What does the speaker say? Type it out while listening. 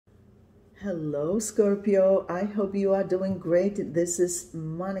Hello, Scorpio. I hope you are doing great. This is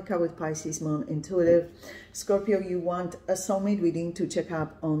Monica with Pisces Moon Intuitive. Scorpio, you want a soulmate reading to check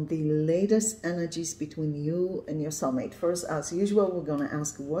up on the latest energies between you and your soulmate. First, as usual, we're going to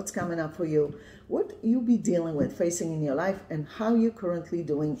ask what's coming up for you, what you'll be dealing with, facing in your life, and how you're currently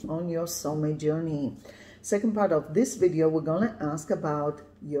doing on your soulmate journey. Second part of this video, we're going to ask about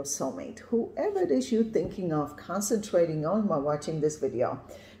your soulmate. Whoever it is you're thinking of concentrating on while watching this video,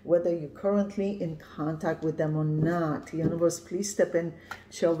 whether you're currently in contact with them or not. Universe, please step in,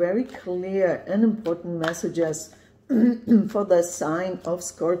 show very clear and important messages for the sign of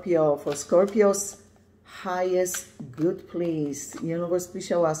Scorpio, for Scorpio's highest good, please. Universe, please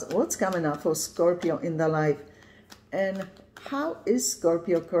show us what's coming up for Scorpio in their life, and how is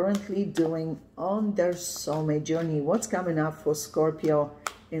Scorpio currently doing on their soulmate journey. What's coming up for Scorpio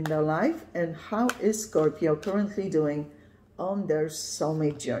in their life, and how is Scorpio currently doing on their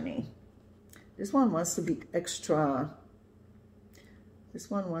soulmate journey. This one wants to be extra. This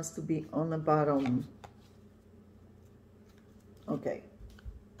one wants to be on the bottom. Okay.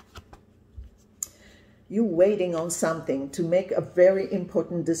 You're waiting on something to make a very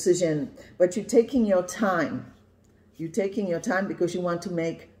important decision, but you're taking your time. You're taking your time because you want to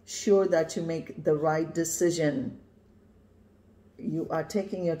make sure that you make the right decision. You are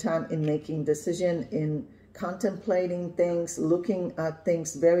taking your time in making decision, in contemplating things, looking at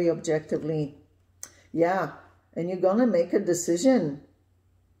things very objectively. Yeah, and you're gonna make a decision.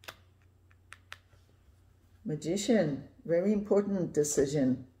 Magician, very important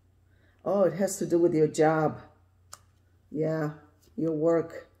decision. Oh, it has to do with your job. Yeah, your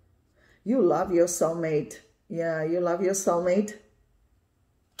work. You love your soulmate. Yeah, you love your soulmate.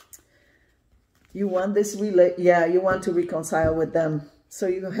 You want this you want to reconcile with them. So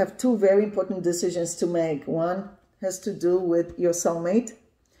you have two very important decisions to make. One has to do with your soulmate.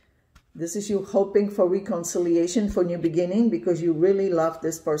 This is you hoping for reconciliation, for new beginning, because you really love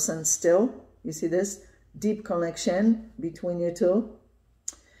this person still. You see this deep connection between you two.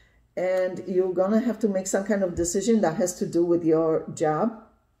 And you're going to have to make some kind of decision that has to do with your job.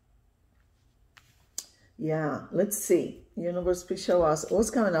 Yeah, let's see. Universe, please show us what's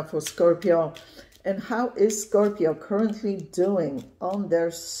coming up for Scorpio. And how is Scorpio currently doing on their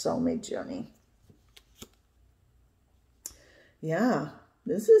soulmate journey? Yeah,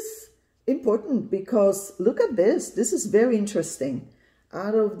 this is important because look at this. This is very interesting.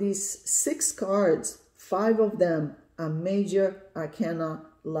 Out of these 6 cards, 5 of them are major arcana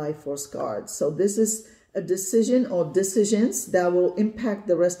life force cards. So this is a decision or decisions that will impact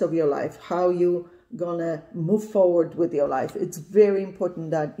the rest of your life. How you gonna move forward with your life. It's very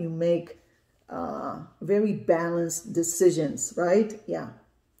important that you make very balanced decisions, right? Yeah.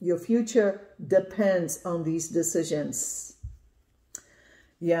 Your future depends on these decisions.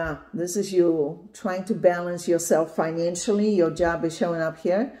 Yeah, this is you trying to balance yourself financially. Your job is showing up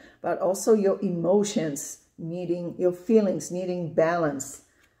here, but also your emotions needing, your feelings needing balance.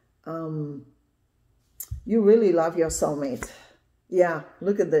 You really love your soulmate. Yeah,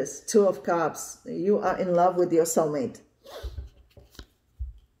 look at this. 2 of Cups. You are in love with your soulmate.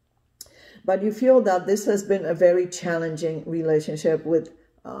 But you feel that this has been a very challenging relationship with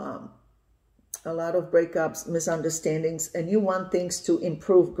a lot of breakups, misunderstandings, and you want things to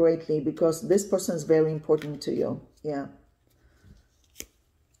improve greatly because this person is very important to you. Yeah.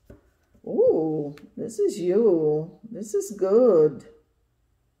 Ooh, this is you. This is good.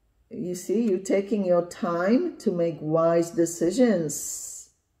 You see, you're taking your time to make wise decisions.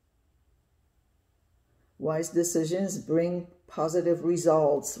 Wise decisions bring positive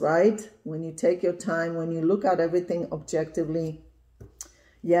results, right? When you take your time, when you look at everything objectively.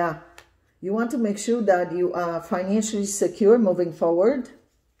 Yeah, you want to make sure that you are financially secure moving forward.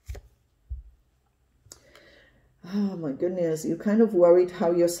 Oh my goodness, you're kind of worried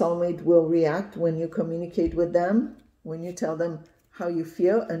how your soulmate will react when you communicate with them, when you tell them how you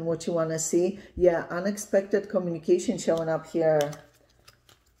feel and what you want to see. Yeah, unexpected communication showing up here.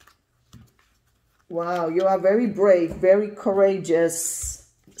 Wow, you are very brave, very courageous,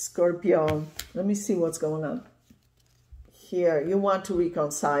 Scorpio. Let me see what's going on here. You want to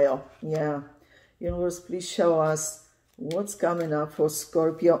reconcile. Yeah. Universe, please show us what's coming up for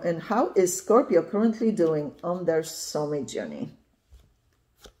Scorpio and how is Scorpio currently doing on their soulmate journey.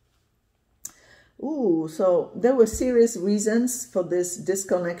 Ooh, so there were serious reasons for this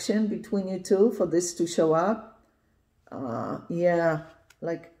disconnection between you two, for this to show up. Yeah,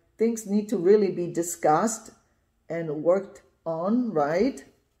 like things need to really be discussed and worked on, right?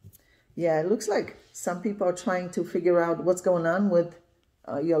 Yeah, it looks like some people are trying to figure out what's going on with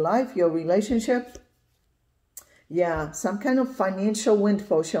your life, your relationship. Yeah, some kind of financial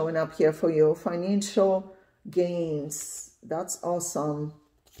windfall showing up here for you. Financial gains. That's awesome.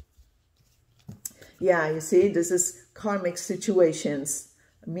 Yeah, you see, this is karmic situations,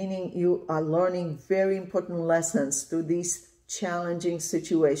 meaning you are learning very important lessons through these challenging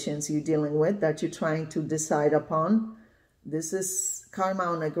situations you're dealing with that you're trying to decide upon. This is karma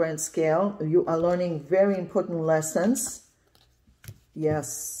on a grand scale. You are learning very important lessons.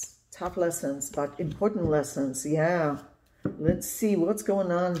 Yes, tough lessons, but important lessons. Yeah. Let's see what's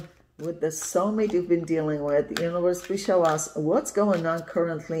going on with the soulmate you've been dealing with. The universe, please show us what's going on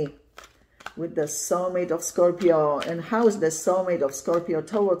currently with the soulmate of Scorpio. And how is the soulmate of Scorpio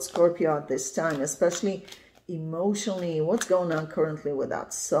towards Scorpio at this time, especially emotionally? What's going on currently with that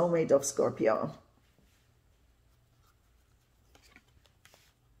soulmate of Scorpio?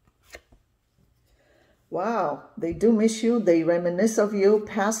 Wow, they do miss you. They reminisce of you.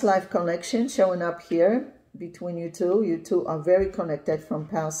 Past life connection showing up here between you two. You two are very connected from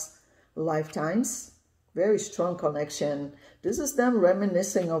past lifetimes. Very strong connection. This is them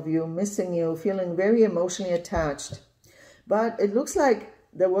reminiscing of you, missing you, feeling very emotionally attached. But it looks like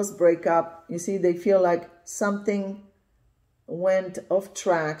there was breakup. You see, they feel like something went off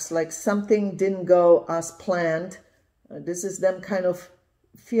tracks, like something didn't go as planned. This is them kind of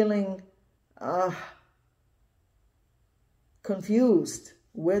feeling confused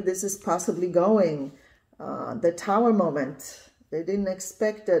where this is possibly going. The tower moment. They didn't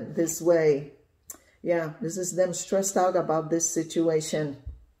expect it this way. Yeah, this is them stressed out about this situation.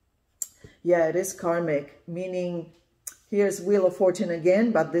 Yeah, it is karmic, meaning here's Wheel of Fortune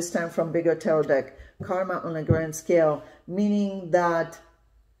again, but this time from bigger tarot deck. Karma on a grand scale, meaning that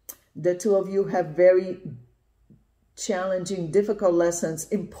the two of you have very challenging, difficult lessons,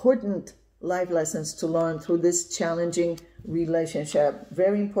 important life lessons to learn through this challenging relationship.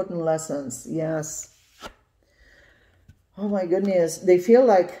 Very important lessons, yes. Oh my goodness, they feel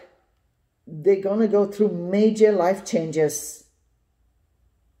like they're going to go through major life changes.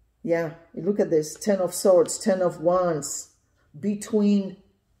 Yeah, look at this. 10 of Swords, 10 of Wands. Between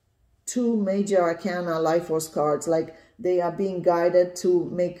two major arcana life force cards. Like they are being guided to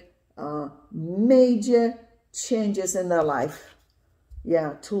make major changes in their life.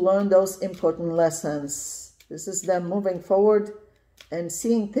 Yeah, to learn those important lessons. This is them moving forward and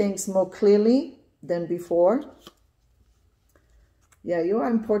seeing things more clearly than before. Yeah, you are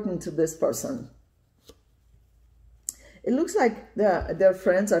important to this person. It looks like their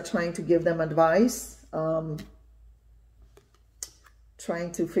friends are trying to give them advice, trying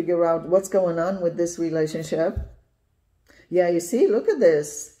to figure out what's going on with this relationship. Yeah, you see, look at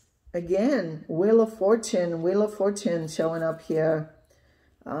this. Again, Wheel of Fortune showing up here.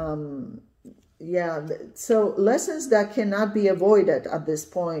 Yeah, so lessons that cannot be avoided at this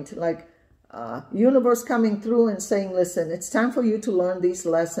point, like universe coming through and saying, listen, it's time for you to learn these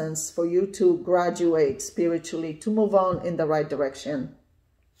lessons, for you to graduate spiritually, to move on in the right direction.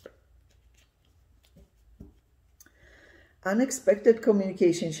 Unexpected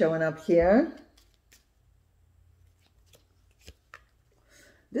communication showing up here.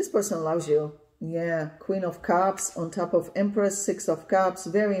 This person loves you. Yeah, Queen of Cups on top of Empress, 6 of Cups.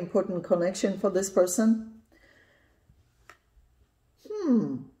 Very important connection for this person.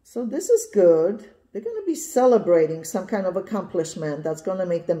 So this is good. They're going to be celebrating some kind of accomplishment that's going to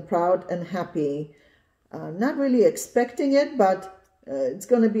make them proud and happy. Not really expecting it, but it's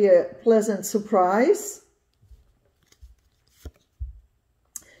going to be a pleasant surprise.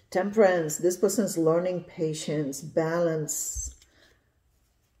 Temperance. This person's learning patience, balance.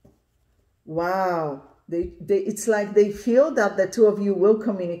 Wow. It's like they feel that the two of you will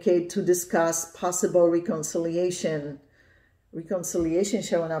communicate to discuss possible reconciliation. Reconciliation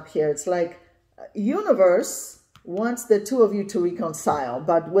showing up here. It's like universe wants the two of you to reconcile,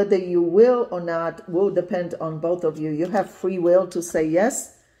 but whether you will or not will depend on both of you. You have free will to say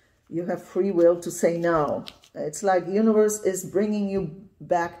yes. You have free will to say no. It's like universe is bringing you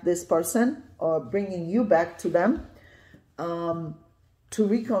back this person or bringing you back to them to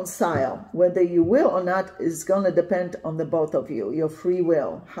reconcile. Whether you will or not is going to depend on the both of you, your free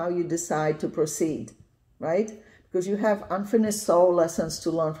will, how you decide to proceed, right? Because you have unfinished soul lessons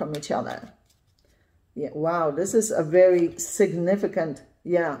to learn from each other. Yeah, wow, this is a very significant,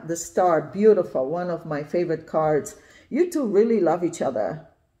 yeah, the Star, beautiful, one of my favorite cards. You two really love each other.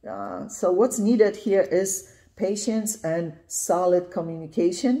 So what's needed here is patience and solid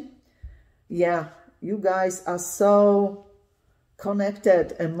communication. Yeah, you guys are so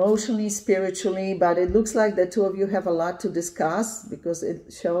connected emotionally, spiritually, but it looks like the two of you have a lot to discuss because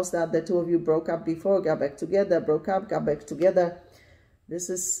it shows that the two of you broke up before, got back together, broke up, got back together.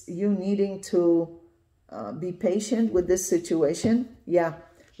 This is you needing to Be patient with this situation. Yeah,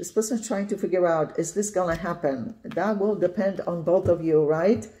 this person's trying to figure out, is this gonna happen? That will depend on both of you,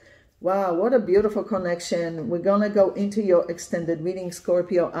 right? Wow, what a beautiful connection. We're gonna go into your extended reading,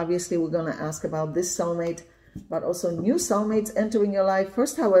 Scorpio. Obviously, we're gonna ask about this soulmate, but also new soulmates entering your life.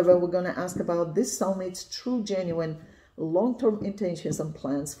 First, however, we're gonna ask about this soulmate's true, genuine, long-term intentions and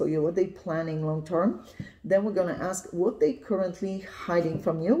plans for you. What they planning long-term? Then we're going to ask what they currently hiding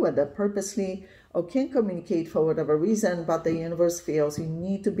from you, whether purposely or can't communicate for whatever reason, but the universe feels you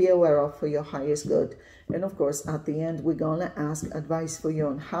need to be aware of for your highest good. And of course, at the end, we're going to ask advice for you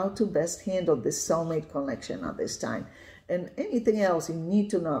on how to best handle this soulmate connection at this time. And anything else you need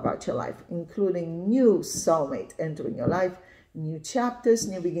to know about your life, including new soulmate entering your life, new chapters,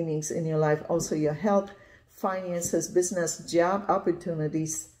 new beginnings in your life, also your health, finances, business, job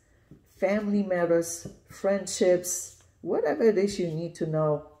opportunities, family matters, friendships, whatever it is you need to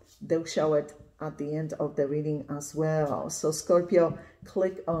know, they'll show it at the end of the reading as well. So Scorpio,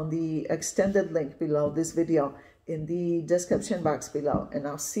 click on the extended link below this video in the description box below, and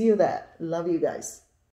I'll see you there. Love you guys.